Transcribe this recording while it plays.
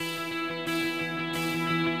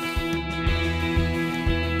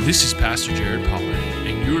This is Pastor Jared Pollard,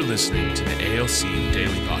 and you're listening to the ALC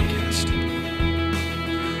Daily Podcast.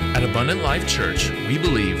 At Abundant Life Church, we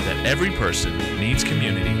believe that every person needs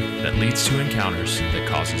community that leads to encounters that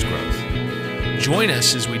causes growth. Join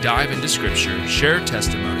us as we dive into Scripture, share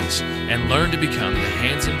testimonies, and learn to become the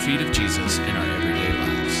hands and feet of Jesus in our everyday lives.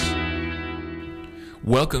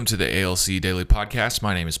 Welcome to the ALC Daily Podcast.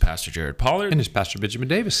 My name is Pastor Jared Pollard. And it's Pastor Benjamin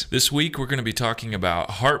Davis. This week, we're going to be talking about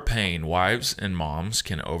heart pain wives and moms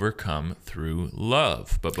can overcome through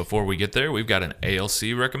love. But before we get there, we've got an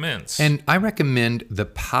ALC Recommends. And I recommend The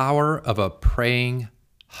Power of a Praying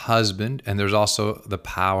Husband, and there's also The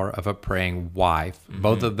Power of a Praying Wife. Mm-hmm.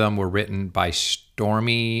 Both of them were written by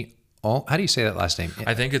Stormie. How do you say that last name?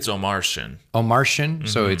 I think it's Omartian. Omartian? Mm-hmm.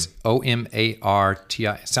 So it's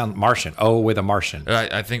O-M-A-R-T-I. Sound Martian. O with a Martian.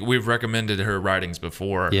 I think we've recommended her writings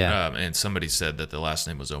before. Yeah. And somebody said that the last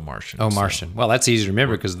name was Omartian. Omartian. So. Well, that's easy to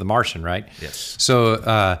remember because of the Martian, right? Yes. So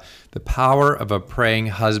The Power of a Praying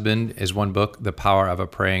Husband is one book. The Power of a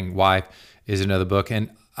Praying Wife is another book. And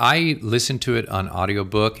I listened to it on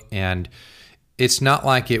audiobook, and it's not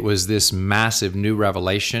like it was this massive new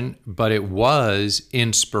revelation, but it was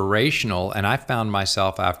inspirational. And I found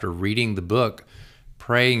myself, after reading the book,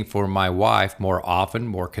 praying for my wife more often,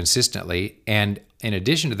 more consistently. And in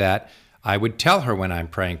addition to that, I would tell her when I'm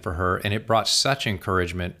praying for her, and it brought such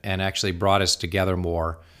encouragement and actually brought us together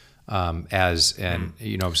more you know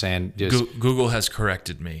what I'm saying? Google has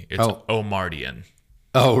corrected me. It's Omartian.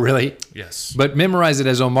 Oh, really? Yes. But memorize it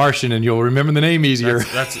as Omartian, and you'll remember the name easier.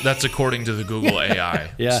 That's according to the Google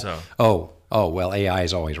AI. Yeah. So. Oh, well, AI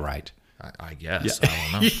is always right. I guess. Yeah.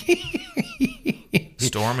 I don't know.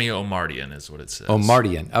 Stormie Omartian is what it says.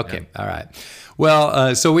 Omartian. Okay. Yeah. All right.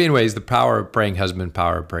 Well, so anyways, The Power of Praying Husband,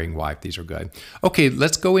 Power of Praying Wife. These are good. Okay,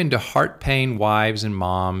 let's go into heart pain wives and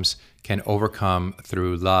moms can overcome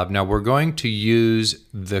through love. Now, we're going to use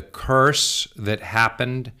the curse that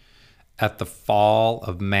happened at the fall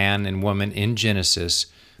of man and woman in Genesis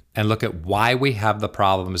and look at why we have the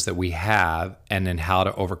problems that we have and then how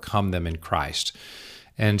to overcome them in Christ.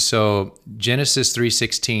 And so Genesis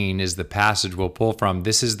 3:16 is the passage we'll pull from.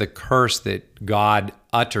 This is the curse that God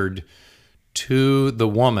uttered to the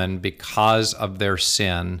woman because of their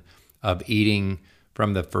sin of eating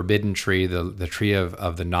from the forbidden tree, the tree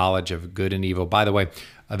of the knowledge of good and evil. By the way,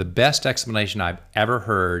 the best explanation I've ever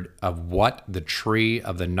heard of what the tree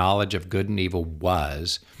of the knowledge of good and evil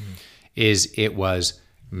was, is it was,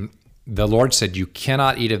 the Lord said, you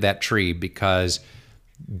cannot eat of that tree because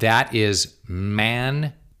that is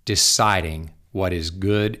man deciding what is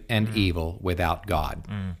good and evil without God.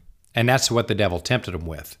 And that's what the devil tempted him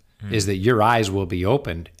with, is that your eyes will be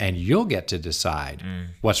opened and you'll get to decide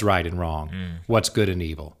what's right and wrong, what's good and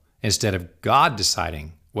evil, instead of God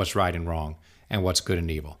deciding what's right and wrong and what's good and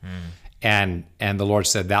evil. And the Lord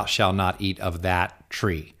said, thou shalt not eat of that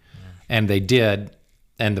tree. And they did,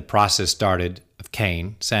 and the process started of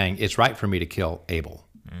Cain saying, it's right for me to kill Abel.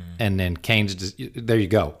 And then Cain's, there you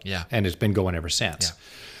go. Yeah. And it's been going ever since.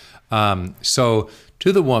 Yeah. So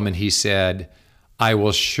to the woman, he said, I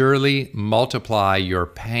will surely multiply your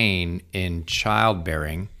pain in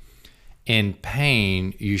childbearing. In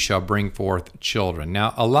pain, you shall bring forth children.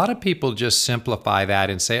 Now, a lot of people just simplify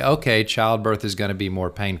that and say, okay, childbirth is going to be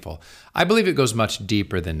more painful. I believe it goes much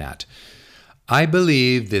deeper than that. I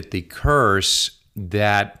believe that the curse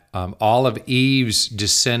that all of Eve's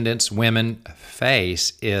descendants, women,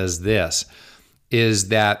 face is this, is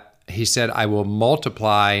that he said, I will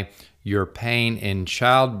multiply your pain in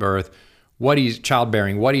childbirth.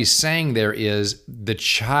 Childbearing, what he's saying there is the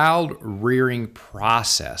child rearing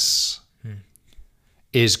process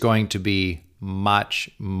is going to be much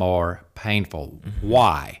more painful.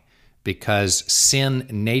 Why? Because sin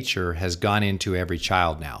nature has gone into every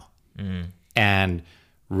child now. And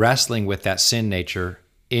wrestling with that sin nature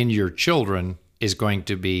in your children is going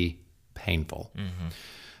to be painful.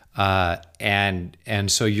 And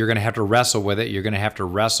so you're going to have to wrestle with it. You're going to have to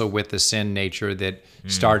wrestle with the sin nature that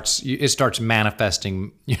starts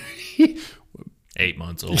manifesting. 8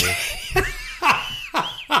 months old.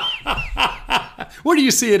 Where do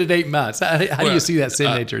you see it at 8 months? How do you see that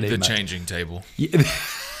sin nature at 8 months? The changing table.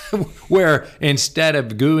 Where instead of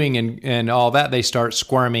gooing and all that, they start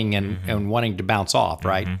squirming and wanting to bounce off,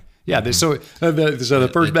 right? Yeah. So the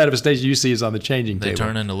first manifestation you see is on the changing table. They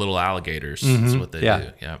turn into little alligators. That's what they do.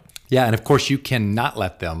 Yeah. Yeah, and of course you cannot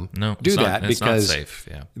let them do that because it's not safe.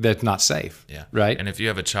 Yeah. That's not safe. Yeah. Right. And if you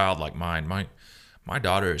have a child like mine, my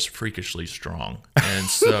daughter is freakishly strong, and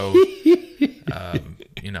so you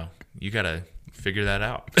got to figure that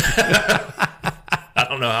out. I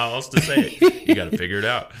don't know how else to say it. You got to figure it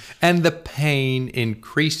out. And the pain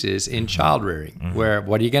increases in child rearing. Where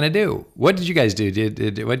what are you going to do? What did you guys do?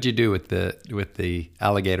 What did you do with the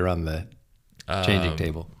alligator on the changing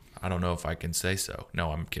table? I don't know if I can say so.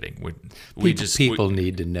 No, I'm kidding. People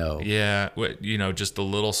need to know. Yeah, just a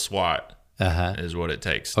little swat is what it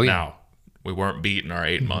takes. Oh, yeah. Now, we weren't beating our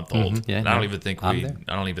 8-month-old. Yeah, and I don't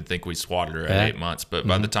even think we swatted her at 8 months. But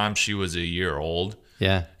by the time she was a year old,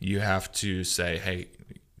 you have to say, hey,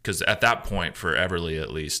 because at that point, for Everly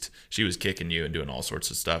at least, she was kicking you and doing all sorts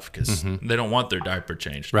of stuff because they don't want their diaper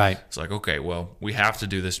changed. Right. It's like, okay, well, we have to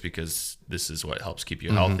do this because this is what helps keep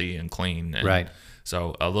you healthy and clean. And right.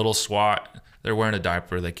 So a little swat. They're wearing a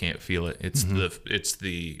diaper. They can't feel it. It's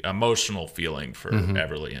the emotional feeling for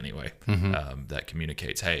Everly anyway that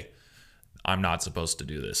communicates, hey, I'm not supposed to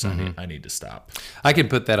do this. I need to stop. I can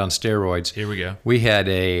put that on steroids. Here we go. We had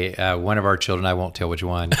one of our children. I won't tell which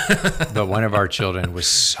one, but one of our children was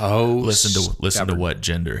so listen to what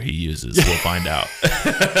gender he uses. We'll find out.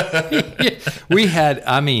 We had,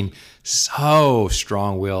 so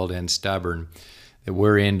strong-willed and stubborn that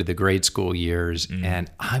we're into the grade school years, and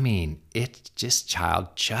child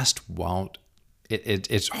just won't.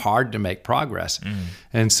 It's hard to make progress.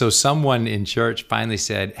 And so someone in church finally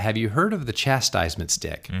said, have you heard of the chastisement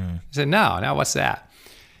stick? I said, no, what's that?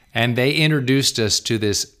 And they introduced us to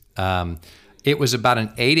this. It was about an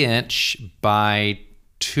 8-inch by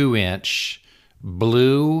 2-inch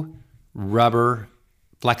blue rubber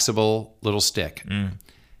flexible little stick. And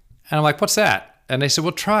I'm like, what's that? And they said,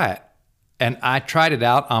 well, try it. And I tried it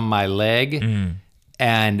out on my leg,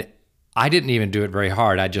 and I didn't even do it very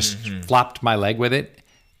hard. I just flopped my leg with it,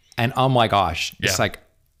 and oh my gosh, it's like,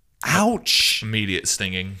 ouch. Immediate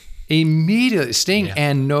stinging.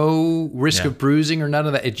 And no risk of bruising or none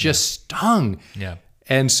of that. It just stung. Yeah.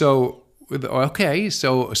 And so,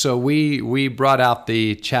 so we brought out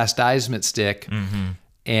the chastisement stick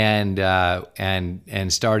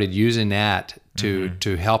and started using that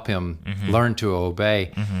to help him learn to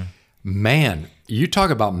obey. Man, you talk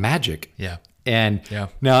about magic. Yeah. And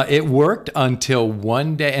now it worked until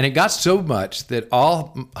one day, and it got so much that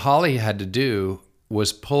all Holly had to do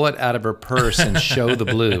was pull it out of her purse and show the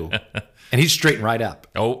blue, and he'd straighten right up.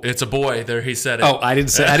 Oh, it's a boy. There, he said it. Oh, I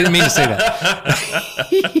didn't mean to say that.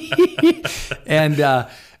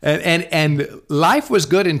 And life was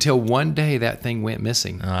good until one day that thing went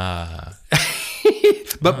missing.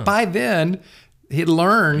 But by then, he'd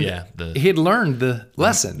learned the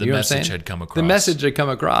lesson. The message had come across. The message had come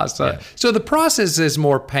across. So the process is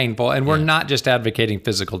more painful, and we're not just advocating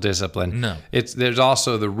physical discipline. No. There's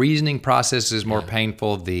also the reasoning process is more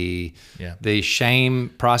painful. The shame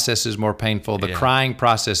process is more painful. The crying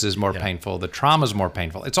process is more painful. The trauma is more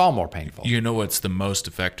painful. It's all more painful. You know what's the most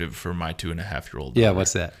effective for my 2.5-year-old? Yeah,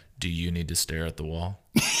 what's that? Do you need to stare at the wall?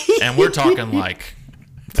 And we're talking like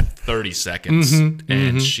 30 seconds,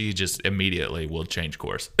 and she just immediately will change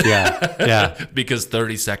course. Yeah. Because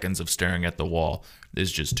 30 seconds of staring at the wall is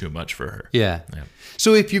just too much for her. Yeah.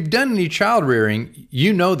 So if you've done any child rearing,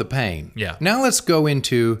 you know the pain. Yeah. Now let's go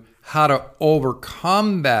into how to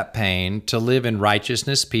overcome that pain to live in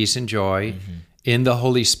righteousness, peace, and joy in the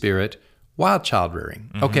Holy Spirit while child rearing.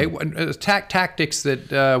 Okay, tactics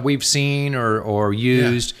that we've seen or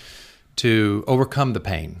used to overcome the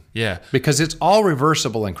pain. Yeah. Because it's all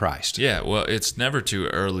reversible in Christ. Yeah, well, it's never too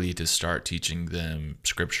early to start teaching them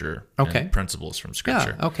Scripture and principles from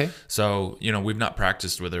Scripture. Yeah, okay. So, we've not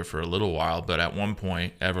practiced with her for a little while, but at one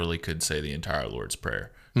point, Everly could say the entire Lord's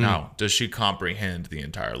Prayer. Now, does she comprehend the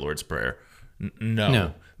entire Lord's Prayer?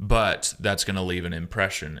 No. But that's going to leave an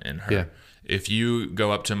impression in her. Yeah. If you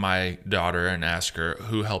go up to my daughter and ask her,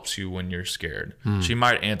 who helps you when you're scared? She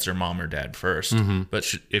might answer mom or dad first.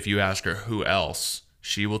 But if you ask her who else,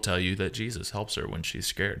 she will tell you that Jesus helps her when she's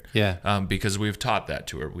scared. Yeah. Because we've taught that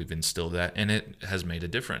to her. We've instilled that, and it has made a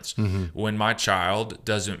difference. When my child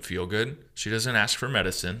doesn't feel good, she doesn't ask for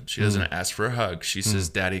medicine. She doesn't ask for a hug. She says,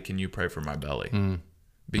 Daddy, can you pray for my belly?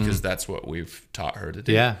 Because that's what we've taught her to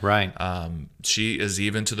do. Yeah, right. She is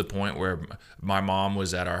even to the point where my mom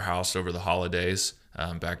was at our house over the holidays,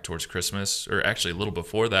 back towards Christmas, or actually a little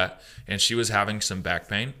before that, and she was having some back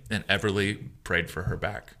pain, and Everly prayed for her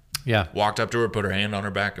back. Yeah. Walked up to her, put her hand on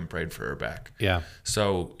her back, and prayed for her back. Yeah.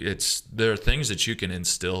 So there are things that you can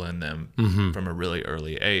instill in them from a really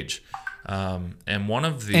early age. And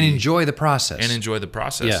enjoy the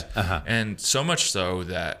process. Yeah. And so much so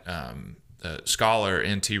that scholar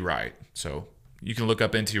N.T. Wright, so you can look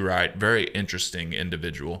up N.T. Wright, very interesting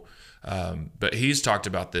individual, but he's talked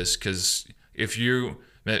about this because if you,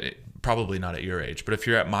 probably not at your age, but if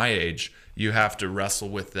you're at my age, you have to wrestle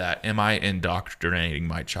with that. Am I indoctrinating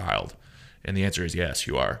my child? And the answer is yes,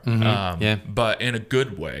 you are. Yeah. But in a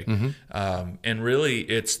good way. And really,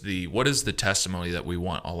 it's what is the testimony that we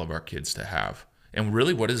want all of our kids to have? And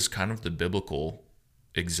really, what is kind of the biblical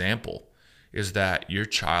example is that your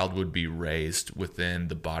child would be raised within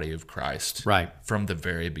the body of Christ from the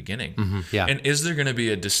very beginning. Yeah. And is there going to be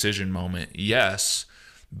a decision moment? Yes.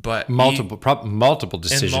 But multiple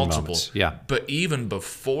decision moments. Yeah. But even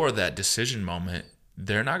before that decision moment,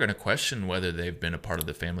 they're not going to question whether they've been a part of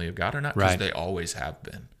the family of God or not, because they always have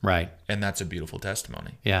been. Right. And that's a beautiful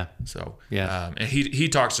testimony. Yeah. So, yeah. And he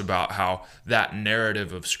talks about how that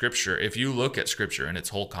narrative of Scripture, if you look at Scripture in its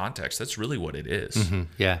whole context, that's really what it is.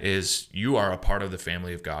 Yeah. Is you are a part of the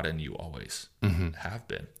family of God, and you always have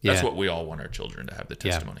been. That's what we all want our children to have the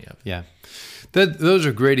testimony of. Yeah. Those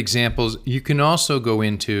are great examples. You can also go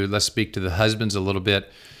into, let's speak to the husbands a little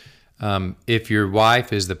bit. If your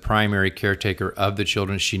wife is the primary caretaker of the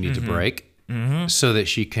children, she needs a break so that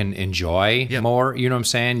she can enjoy more. You know what I'm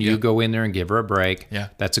saying? You go in there and give her a break. Yeah.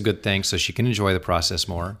 That's a good thing, so she can enjoy the process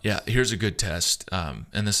more. Yeah. Here's a good test,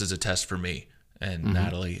 and this is a test for me and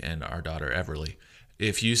Natalie and our daughter Everly.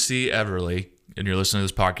 If you see Everly and you're listening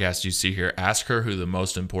to this podcast, you see her, ask her who the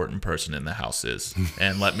most important person in the house is,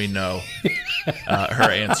 and let me know her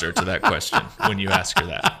answer to that question when you ask her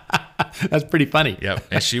that. That's pretty funny. Yep.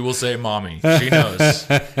 And she will say, Mommy. She knows.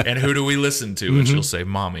 And who do we listen to? And she'll say,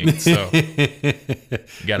 Mommy. So you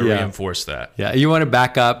got to reinforce that. Yeah. You want to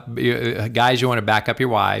back up, guys, you want to back up your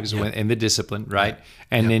wives in the discipline, right?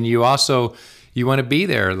 And then you want to be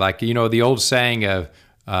there. Like, the old saying of,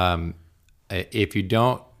 if you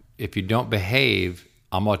don't behave,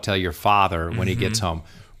 I'm going to tell your father when he gets home.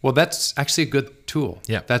 Well, that's actually a good tool.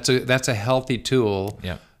 Yeah. That's a healthy tool.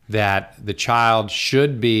 Yeah. That the child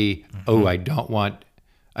should be, I don't want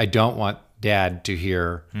dad to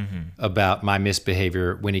hear about my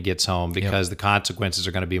misbehavior when he gets home, because the consequences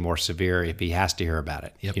are going to be more severe if he has to hear about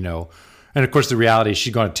it. Yep. And of course the reality is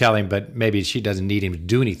she's going to tell him, but maybe she doesn't need him to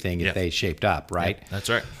do anything if they shaped up, right? Yep. That's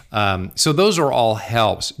right. So those are all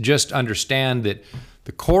helps. Just understand that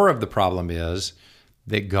the core of the problem is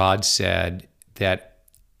that God said that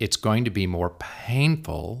it's going to be more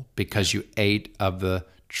painful because you ate of the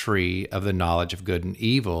tree of the knowledge of good and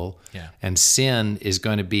evil, and sin is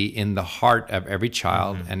going to be in the heart of every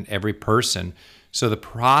child and every person. So the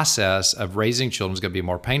process of raising children is going to be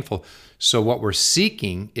more painful. So what we're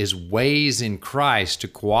seeking is ways in Christ to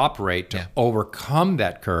cooperate to overcome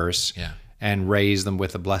that curse and raise them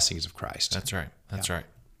with the blessings of Christ. That's right. That's right.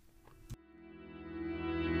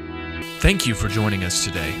 Thank you for joining us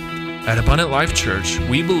today. At Abundant Life Church,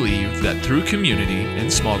 we believe that through community in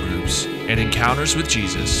small groups and encounters with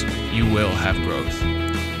Jesus, you will have growth.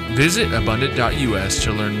 Visit abundant.us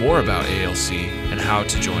to learn more about ALC and how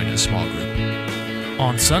to join a small group.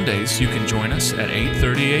 On Sundays, you can join us at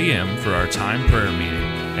 8:30 a.m. for our time prayer meeting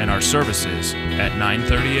and our services at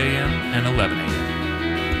 9:30 a.m. and 11 a.m.